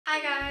Hi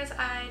guys,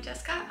 I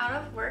just got out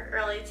of work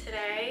early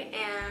today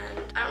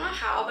and I don't know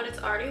how, but it's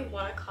already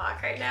 1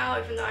 o'clock right now,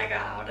 even though I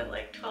got out at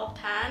like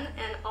 12:10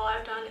 and all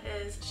I've done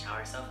is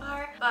shower so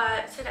far.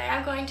 But today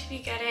I'm going to be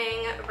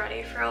getting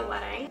ready for a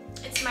wedding.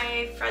 It's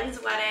my friend's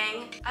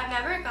wedding. I've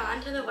never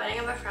gone to the wedding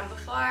of a friend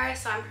before,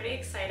 so I'm pretty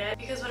excited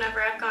because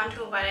whenever I've gone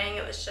to a wedding,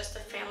 it was just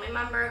a family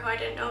member who I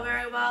didn't know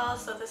very well.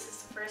 So this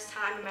is the first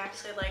time I'm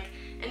actually like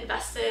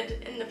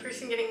invested in the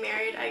person getting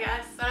married, I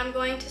guess. But I'm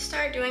going to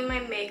start doing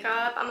my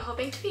makeup. I'm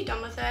hoping to be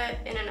done with it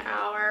in an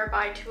hour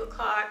by 2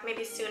 o'clock,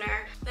 maybe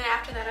sooner. Then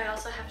after that, I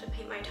also have to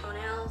paint my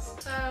toenails.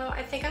 So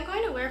I think I'm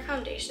going to wear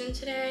foundation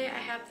today. I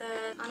have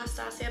the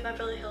Anastasia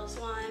Beverly Hills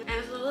one, and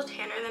it's a little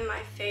tanner than my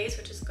face,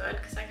 which is good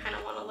because I kind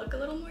of want to look a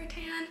little more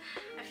tan.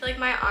 I feel like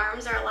my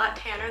arms are a lot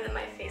tanner than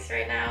my face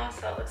right now,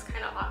 so it looks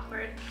kind of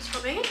awkward. Just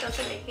hoping it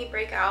doesn't make me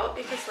break out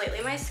because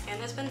lately my skin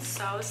has been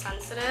so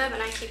sensitive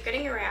and I keep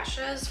getting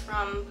rashes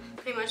from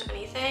pretty much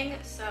anything.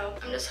 So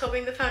I'm just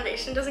hoping the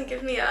foundation doesn't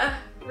give me a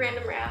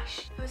random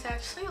rash. I was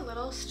actually a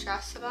little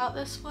stressed about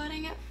this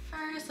wedding at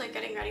first, like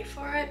getting ready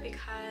for it,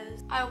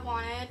 because I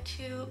wanted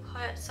to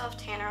put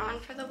self-tanner on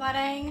for the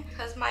wedding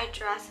because my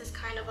dress is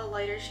kind of a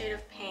lighter shade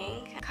of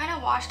pink. It kind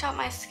of washed out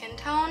my skin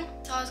tone,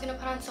 so I was gonna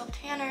put on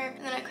self-tanner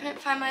and then I couldn't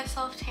find my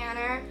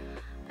self-tanner.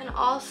 And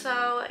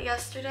also,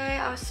 yesterday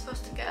I was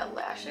supposed to get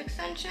lash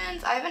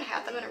extensions. I haven't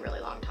had them in a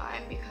really long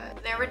time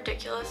because they're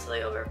ridiculously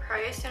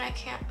overpriced and I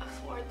can't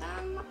afford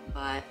them.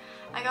 But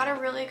I got a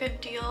really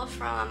good deal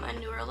from a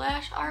newer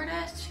lash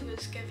artist who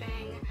was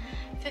giving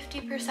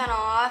 50%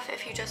 off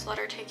if you just let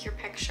her take your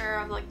picture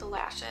of like the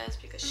lashes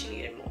because she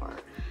needed more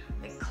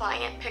like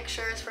client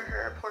pictures for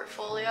her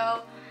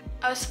portfolio.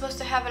 I was supposed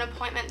to have an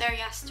appointment there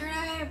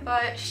yesterday,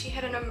 but she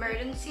had an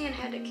emergency and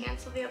had to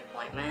cancel the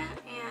appointment,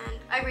 and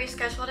I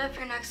rescheduled it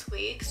for next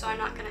week, so I'm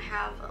not gonna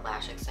have a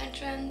lash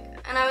extension.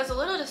 And I was a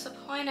little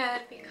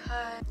disappointed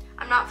because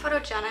I'm not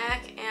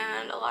photogenic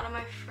and a lot of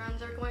my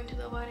friends are going to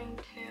the wedding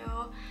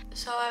too.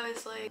 So I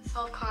was like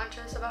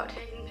self-conscious about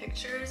taking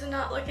pictures and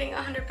not looking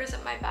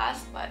 100% my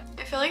best, but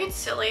I feel like it's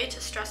silly to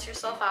stress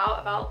yourself out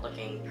about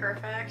looking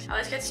perfect. I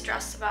always get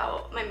stressed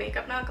about my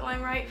makeup not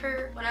going right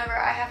for whenever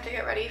I have to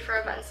get ready for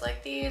events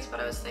like these, but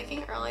I was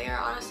thinking earlier,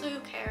 honestly, who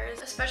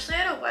cares? Especially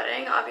at a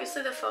wedding,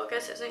 obviously the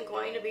focus isn't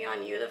going to be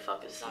on you, the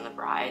focus is on the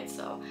bride,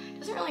 so it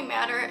doesn't really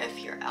matter if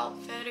your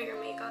outfit or your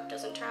makeup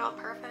doesn't turn out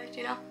perfect,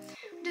 you know?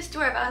 Just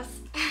do our best.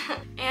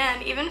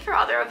 And even for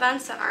other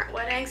events that aren't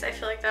weddings, I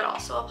feel like that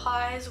also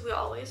applies. We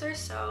always are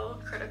so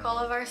critical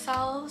of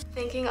ourselves,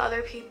 thinking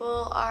other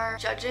people are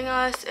judging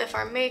us if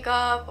our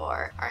makeup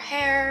or our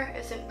hair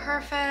isn't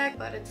perfect,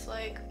 but it's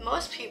like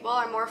most people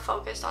are more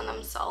focused on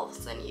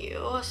themselves than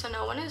you, so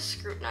no one is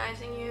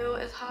scrutinizing you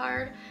as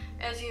hard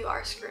as you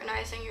are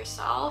scrutinizing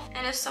yourself.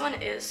 And if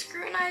someone is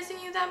scrutinizing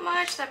you that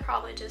much, that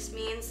probably just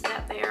means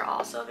that they are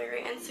also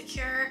very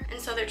insecure, and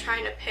so they're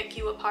trying to pick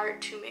you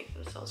apart to make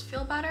themselves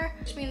feel better,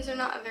 which means they're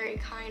not a very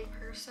kind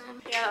person.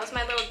 Yeah, that was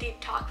my little deep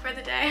talk for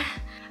the day.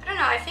 I don't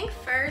know, I think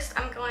first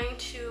I'm going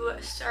to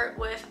start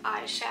with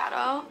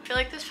eyeshadow. I feel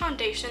like this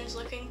foundation's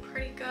looking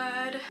pretty good.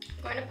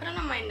 I'm going to put it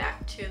on my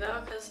neck too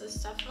though, because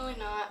it's definitely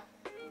not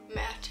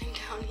matching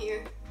down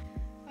here.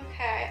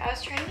 Okay, I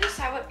was trying to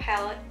decide what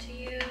palette to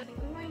use. I think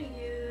I'm going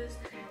to use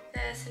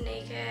this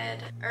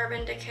Naked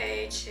Urban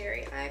Decay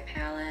Cherry Eye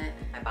Palette.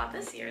 I bought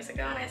this years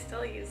ago and I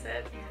still use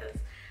it because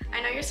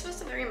I know you're supposed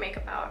to throw your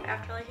makeup out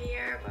after like a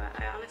year,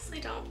 but I honestly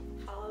don't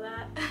follow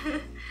that.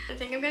 I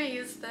think I'm going to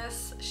use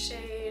this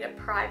shade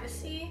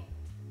Privacy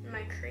in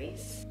my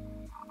crease.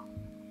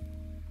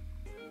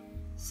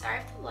 Sorry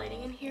if the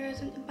lighting in here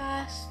isn't the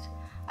best.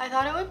 I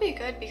thought it would be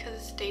good because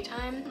it's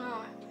daytime.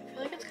 No, I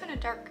feel like it's kind of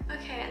dark.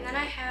 Okay, and then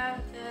I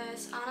have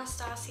this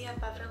Anastasia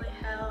Beverly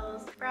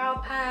Hills brow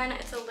pen.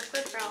 It's a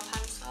liquid brow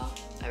pencil.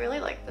 I really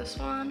like this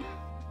one.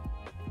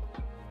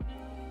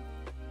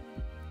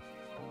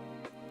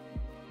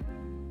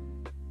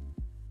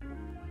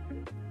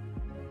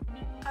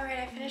 Alright,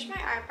 I finished my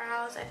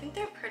eyebrows. I think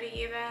they're pretty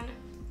even.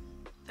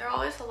 They're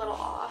always a little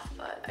off,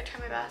 but I try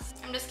my best.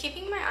 I'm just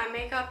keeping my eye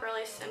makeup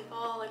really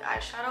simple, like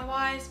eyeshadow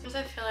wise, because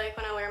I feel like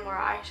when I wear more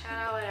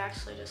eyeshadow, it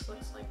actually just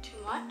looks like too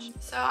much.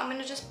 So I'm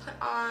gonna just put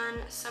on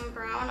some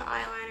brown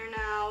eyeliner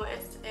now.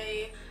 It's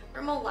a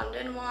Rimmel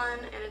London one,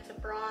 and it's a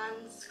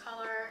bronze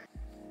color.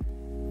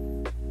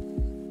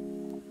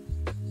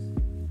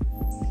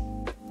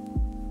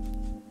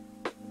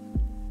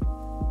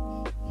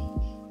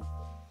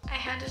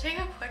 I had to take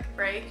a quick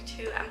break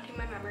to empty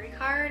my memory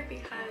card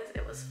because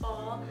it was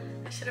full.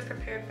 I should have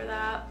prepared for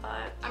that,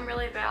 but I'm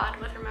really bad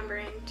with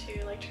remembering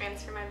to like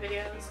transfer my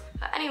videos.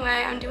 But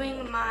anyway, I'm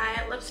doing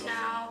my lips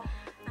now.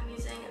 I'm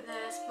using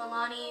this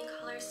Milani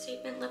Color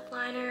Statement Lip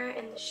Liner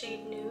in the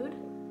shade Nude.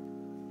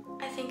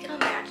 I think it'll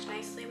match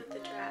nicely with the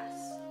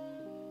dress.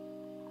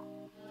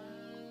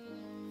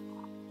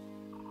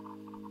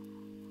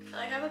 I feel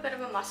like I have a bit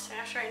of a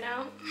mustache right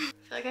now. I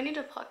feel like I need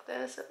to pluck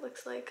this. It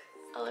looks like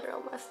a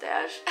literal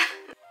mustache.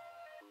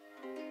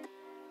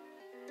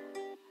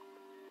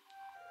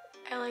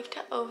 I like to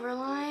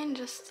overline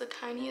just the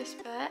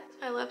tiniest bit.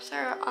 My lips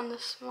are on the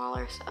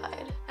smaller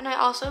side. And I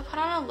also put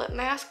on a lip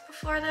mask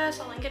before this.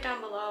 I'll link it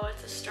down below.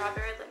 It's a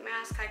strawberry lip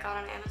mask I got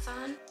on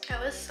Amazon. It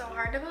was so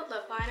hard to put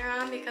lip liner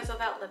on because of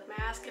that lip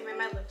mask. It made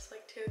my lips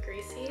like too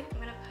greasy. I'm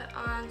gonna put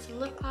on some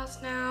lip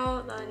gloss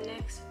now. The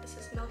NYX, this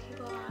is Milky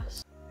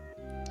Gloss.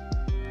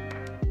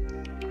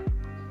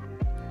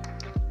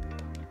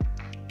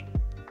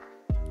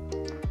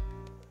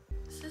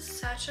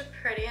 Such a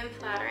pretty and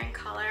flattering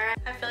color.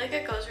 I feel like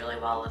it goes really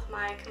well with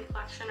my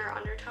complexion or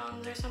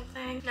undertones or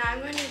something. Now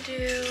I'm going to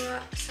do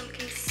some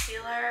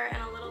concealer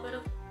and a little bit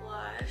of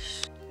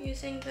blush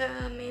using the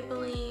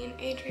Maybelline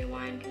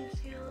Adrien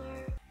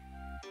concealer.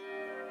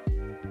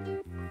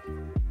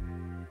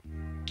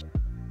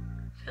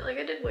 I feel like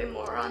I did way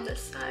more on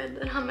this side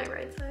than on my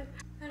right side.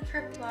 And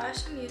for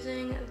blush, I'm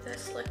using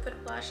this liquid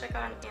blush I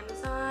got on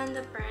Amazon.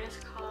 The brand is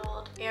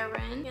called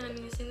Erine, and I'm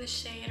using the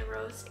shade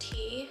Rose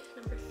Tea,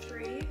 number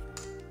 3.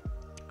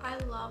 I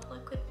love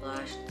liquid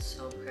blush, it's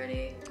so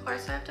pretty. Of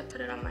course, I have to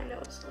put it on my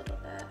nose a little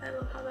bit. I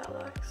love how that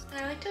looks.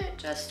 And I like to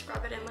just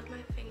rub it in with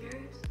my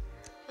fingers.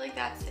 I feel like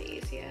that's the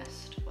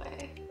easiest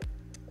way.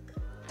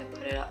 I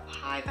put it up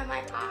high by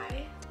my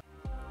eye.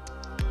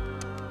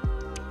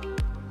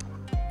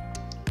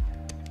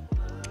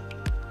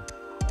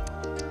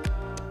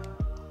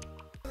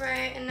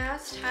 Right, and now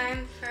it's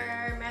time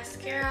for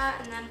mascara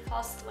and then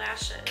false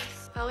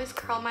lashes. I always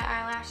curl my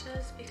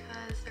eyelashes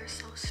because they're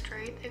so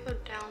straight, they go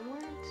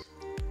downwards.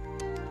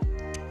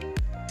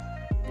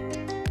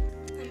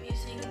 I'm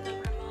using the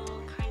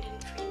Rimmel Kind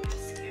and Free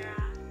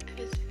mascara. It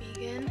is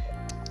vegan.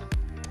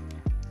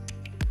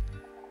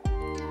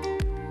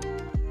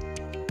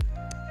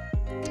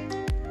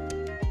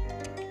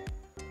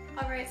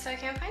 Alright, so I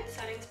can't find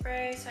setting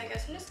spray, so I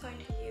guess I'm just going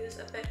to use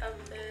a bit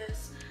of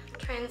this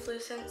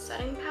translucent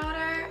setting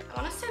powder. I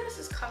want to say this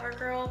is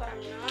CoverGirl, but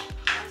I'm not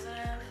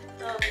positive.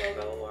 The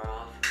logo wore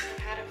off. I've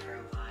had it for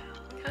a while.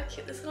 Look how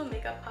cute this little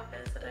makeup puff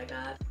is that I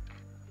got.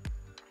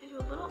 I do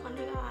a little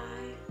under the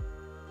eye,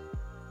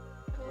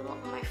 a little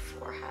on my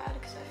forehead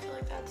because I feel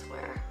like that's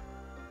where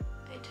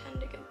I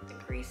tend to get the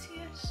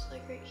greasiest,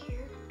 like right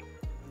here.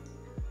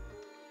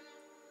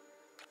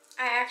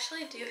 I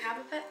actually do have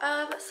a bit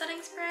of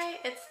setting spray.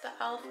 It's the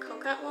e.l.f.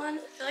 coconut one.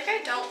 I feel like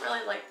I don't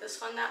really like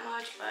this one that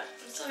much, but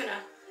I'm still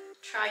gonna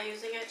try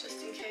using it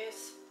just in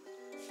case.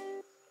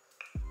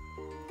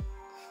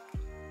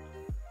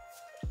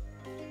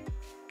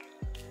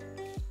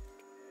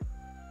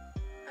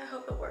 I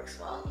hope it works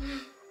well.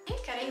 I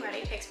think getting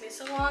ready takes me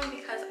so long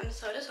because I'm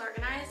so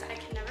disorganized. I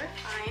can never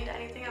find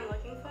anything I'm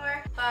looking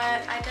for.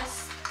 But I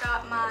just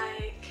got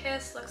my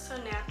Kiss Looks So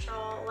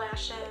Natural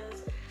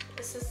lashes.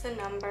 This is the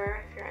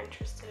number if you're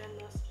interested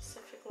in the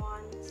specific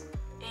ones.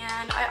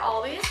 And I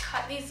always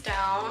cut these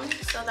down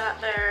so that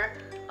they're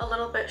a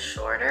little bit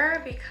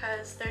shorter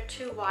because they're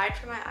too wide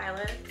for my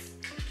eyelids.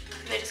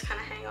 They just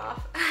kind of hang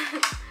off.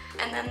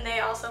 And then they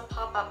also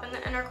pop up in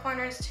the inner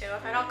corners too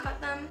if I don't cut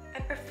them. I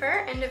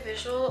prefer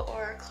individual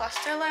or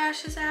cluster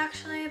lashes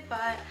actually,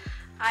 but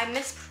I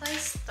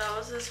misplaced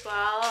those as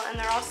well, and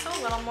they're also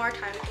a little more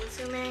time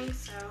consuming,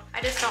 so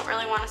I just don't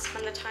really want to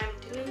spend the time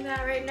doing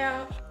that right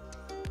now.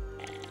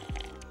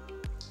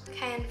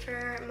 Okay, and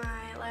for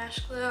my lash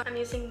glue, I'm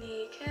using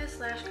the Kiss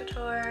Lash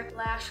Couture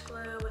Lash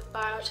Glue with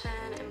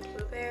Biotin and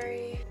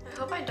Blueberry. I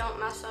hope I don't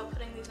mess up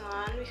putting these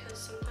on because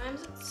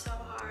sometimes it's so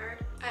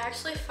hard. I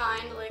actually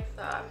find like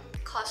the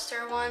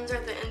cluster ones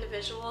or the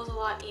individuals a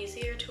lot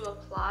easier to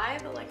apply,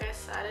 but like I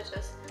said, it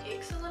just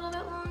takes a little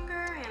bit longer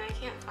and I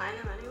can't find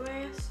them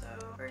anyway, so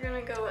we're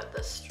gonna go with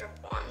the strip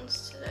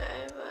ones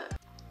today, but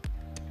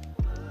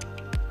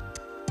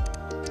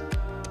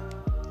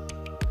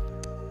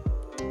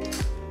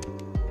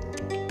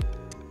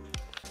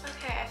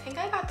I think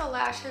I got the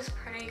lashes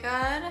pretty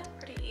good,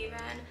 pretty even.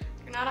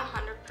 They're not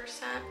 100%,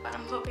 but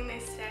I'm hoping they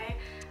stay.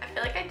 I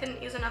feel like I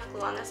didn't use enough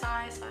glue on this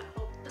eye, so I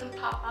hope it doesn't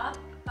pop up.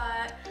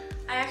 But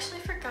I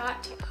actually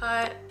forgot to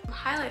put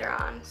highlighter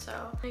on, so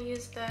I'm gonna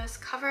use this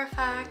Cover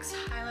FX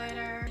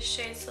highlighter. The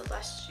shade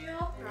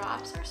Celestial. The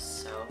drops are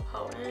so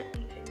potent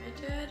and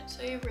pigmented,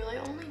 so you really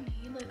only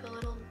need like a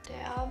little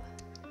dab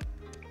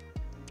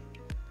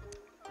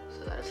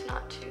so that it's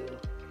not too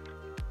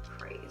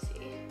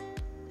crazy.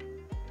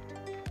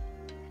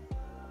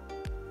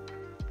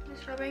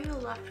 Rubbing the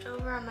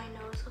leftover on my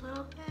nose a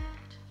little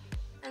bit.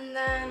 And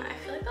then I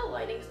feel like the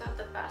lighting's not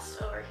the best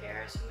over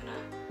here, so I'm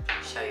gonna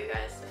show you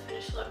guys the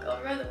finished look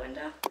over the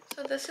window.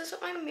 So this is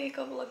what my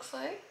makeup looks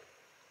like.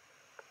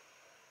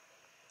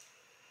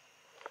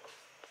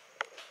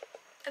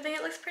 I think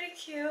it looks pretty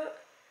cute.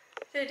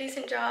 Did a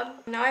decent job.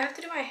 Now I have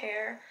to do my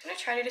hair. I'm gonna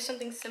try to do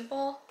something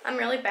simple. I'm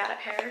really bad at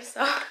hair,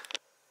 so.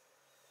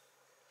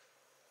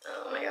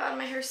 Oh my god,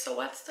 my hair's so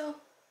wet still.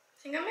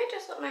 I think I might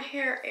just let my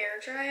hair air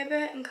dry a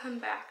bit and come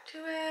back to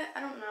it.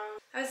 I don't know.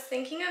 I was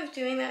thinking of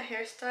doing that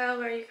hairstyle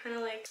where you kind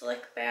of like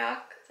slick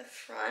back the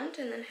front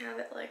and then have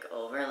it like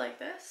over like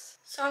this.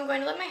 So I'm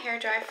going to let my hair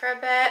dry for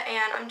a bit,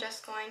 and I'm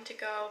just going to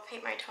go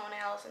paint my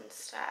toenails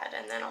instead,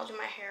 and then I'll do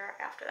my hair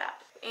after that.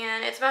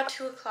 And it's about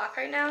 2 o'clock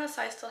right now,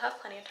 so I still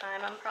have plenty of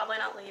time. I'm probably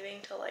not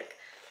leaving till like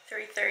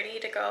 3:30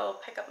 to go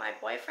pick up my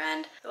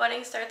boyfriend. The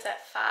wedding starts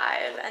at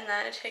 5, and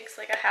then it takes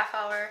like a half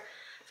hour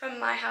from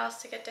my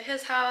house to get to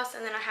his house,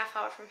 and then a half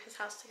hour from his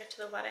house to get to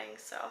the wedding.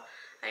 So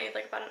I need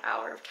like about an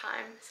hour of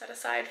time set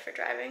aside for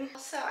driving.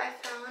 Also, I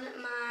found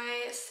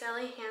my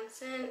Sally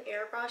Hansen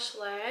Airbrush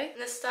leg.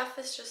 And this stuff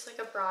is just like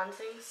a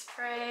bronzing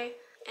spray,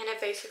 and it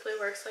basically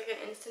works like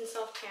an instant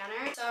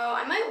self-tanner. So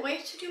I might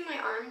wait to do my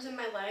arms and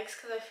my legs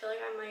because I feel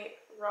like I might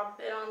rub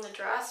it on the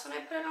dress when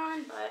I put it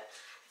on, but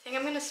I think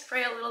I'm going to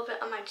spray a little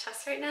bit on my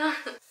chest right now.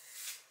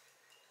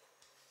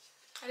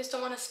 I just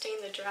don't want to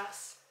stain the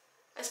dress,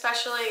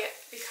 especially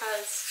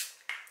because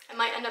I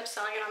might end up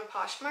selling it on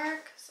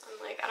Poshmark. So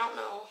I'm like, I don't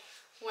know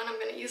when I'm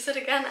going to use it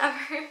again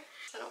ever.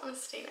 So I don't want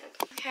to stain it.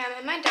 Okay, I'm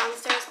in my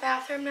downstairs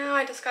bathroom now.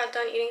 I just got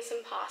done eating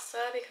some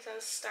pasta because I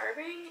was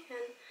starving,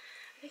 and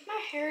I think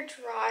my hair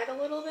dried a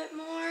little bit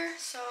more,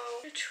 so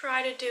I'm going to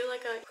try to do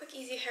like a quick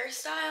easy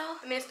hairstyle.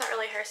 I mean, it's not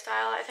really a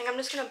hairstyle. I think I'm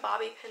just going to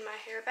bobby pin my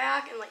hair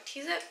back and like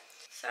tease it.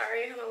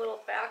 Sorry, I'm a little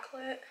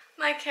backlit.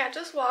 My cat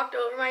just walked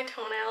over my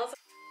toenails.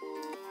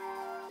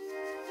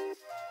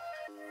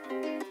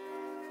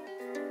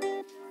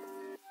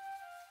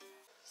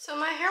 So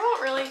my hair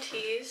won't really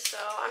tease, so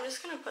I'm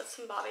just going to put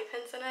some bobby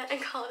pins in it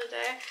and call it a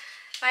day.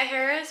 My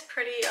hair is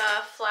pretty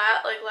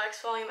flat, like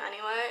lax volume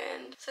anyway,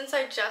 and since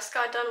I just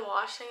got done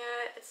washing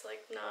it, it's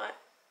like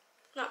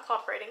not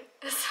cooperating.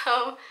 So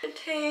I'm going to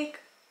take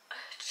a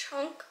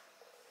chunk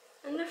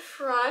in the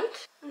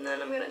front, and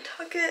then I'm going to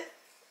tuck it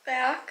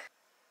back.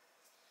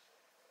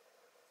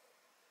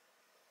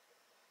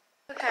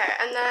 Okay,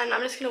 and then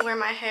I'm just going to wear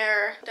my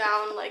hair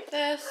down like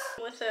this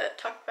with it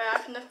tucked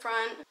back in the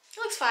front. It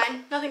looks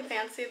fine, nothing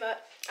fancy,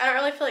 but I don't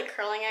really feel like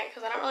curling it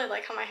because I don't really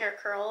like how my hair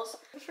curls.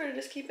 I prefer to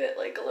just keep it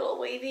like a little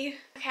wavy.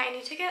 Okay, I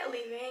need to get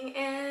leaving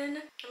in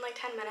like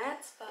 10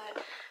 minutes,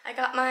 but I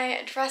got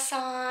my dress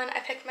on, I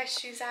picked my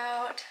shoes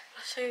out.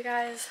 I'll show you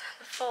guys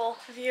the full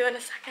view in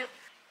a second.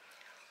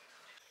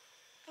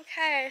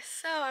 Okay,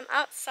 so I'm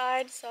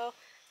outside, so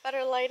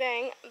better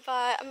lighting,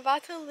 but I'm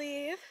about to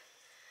leave.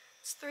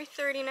 It's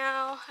 3:30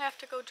 now. I have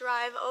to go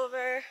drive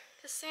over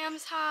to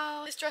Sam's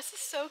house. This dress is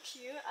so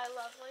cute. I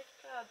love like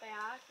the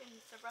back and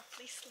the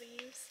ruffly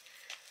sleeves.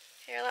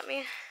 Here, let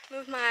me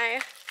move my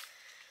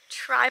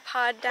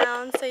tripod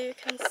down so you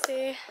can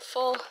see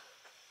full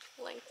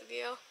length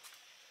view.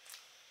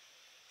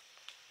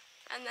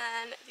 And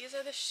then these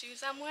are the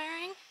shoes I'm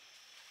wearing.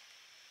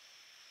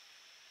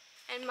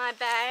 And my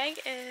bag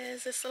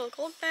is this little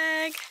gold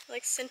bag. It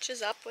like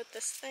cinches up with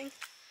this thing.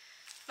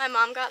 My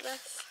mom got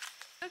this.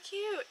 So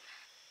cute.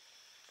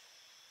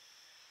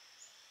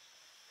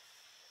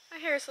 My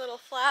hair is a little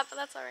flat, but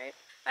that's alright.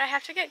 But I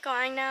have to get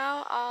going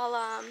now. I'll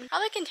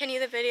probably continue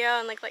the video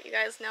and like let you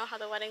guys know how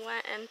the wedding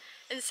went and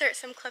insert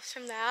some clips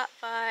from that.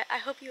 But I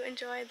hope you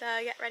enjoyed the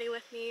get ready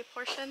with me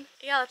portion.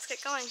 Yeah, let's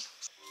get going.